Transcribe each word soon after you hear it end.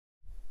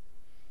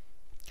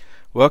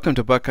Welcome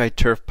to Buckeye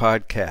Turf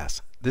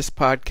Podcast. This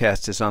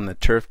podcast is on the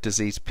turf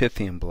disease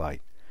Pythium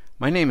Blight.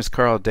 My name is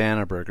Carl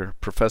Danneberger,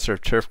 Professor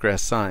of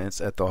Turfgrass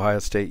Science at The Ohio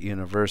State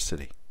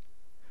University.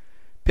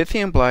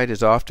 Pythium Blight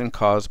is often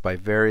caused by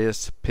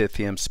various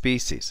Pythium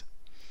species.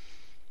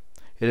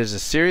 It is a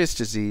serious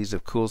disease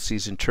of cool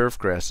season turf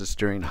grasses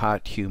during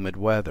hot, humid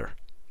weather.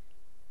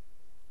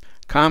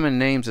 Common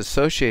names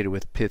associated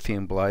with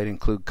Pythium Blight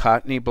include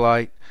cottony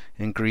blight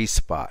and grease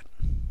spot.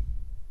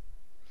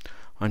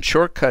 On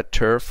short-cut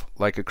turf,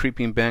 like a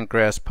creeping bent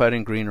grass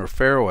putting green or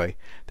fairway,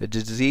 the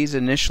disease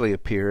initially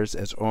appears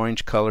as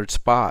orange-colored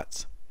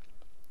spots.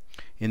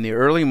 In the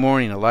early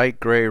morning, a light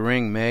gray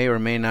ring may or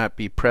may not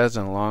be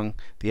present along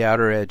the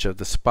outer edge of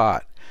the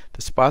spot.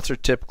 The spots are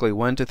typically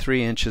 1 to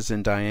 3 inches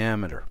in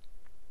diameter.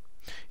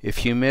 If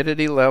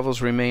humidity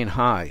levels remain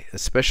high,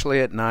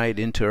 especially at night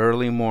into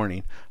early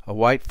morning, a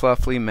white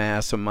fluffy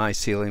mass of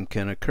mycelium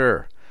can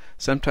occur.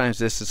 Sometimes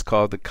this is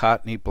called the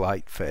cottony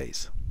blight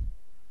phase.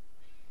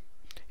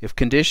 If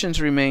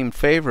conditions remain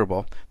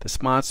favorable, the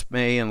spots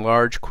may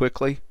enlarge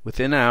quickly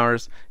within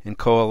hours and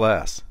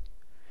coalesce.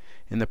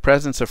 In the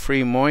presence of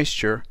free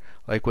moisture,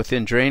 like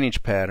within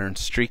drainage patterns,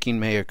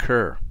 streaking may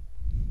occur.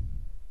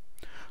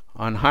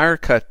 On higher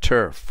cut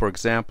turf, for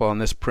example on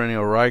this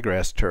perennial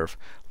ryegrass turf,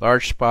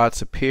 large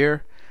spots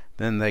appear,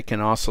 then they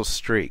can also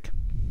streak.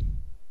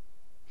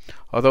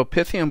 Although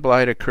Pythium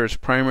blight occurs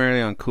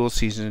primarily on cool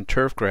season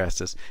turf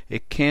grasses,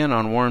 it can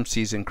on warm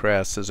season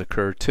grasses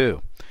occur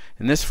too.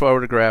 In this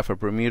photograph, a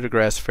Bermuda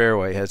grass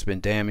fairway has been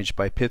damaged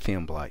by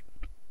Pythium blight.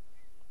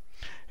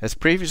 As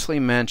previously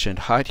mentioned,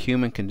 hot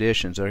humid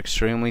conditions are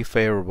extremely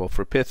favorable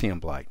for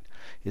Pythium blight.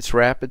 Its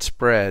rapid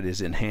spread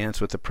is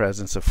enhanced with the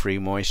presence of free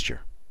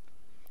moisture.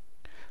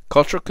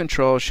 Cultural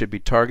control should be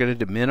targeted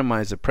to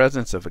minimize the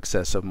presence of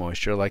excessive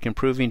moisture, like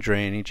improving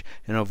drainage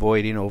and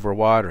avoiding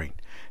overwatering.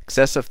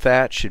 Excessive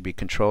thatch should be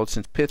controlled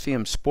since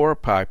Pythium spore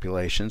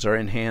populations are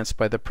enhanced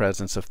by the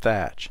presence of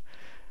thatch.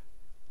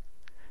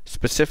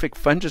 Specific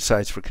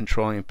fungicides for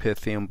controlling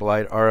Pythium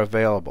blight are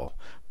available.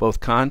 Both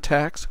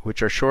contacts,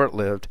 which are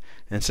short-lived,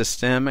 and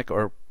systemic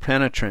or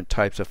penetrant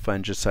types of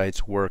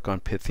fungicides work on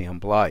Pythium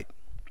blight.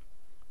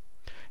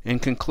 In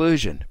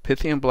conclusion,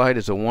 Pythium blight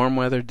is a warm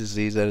weather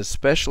disease that is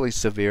especially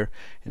severe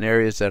in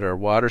areas that are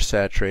water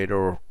saturated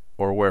or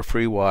where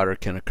free water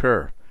can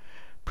occur.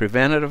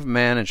 Preventative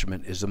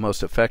management is the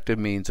most effective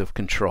means of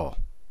control.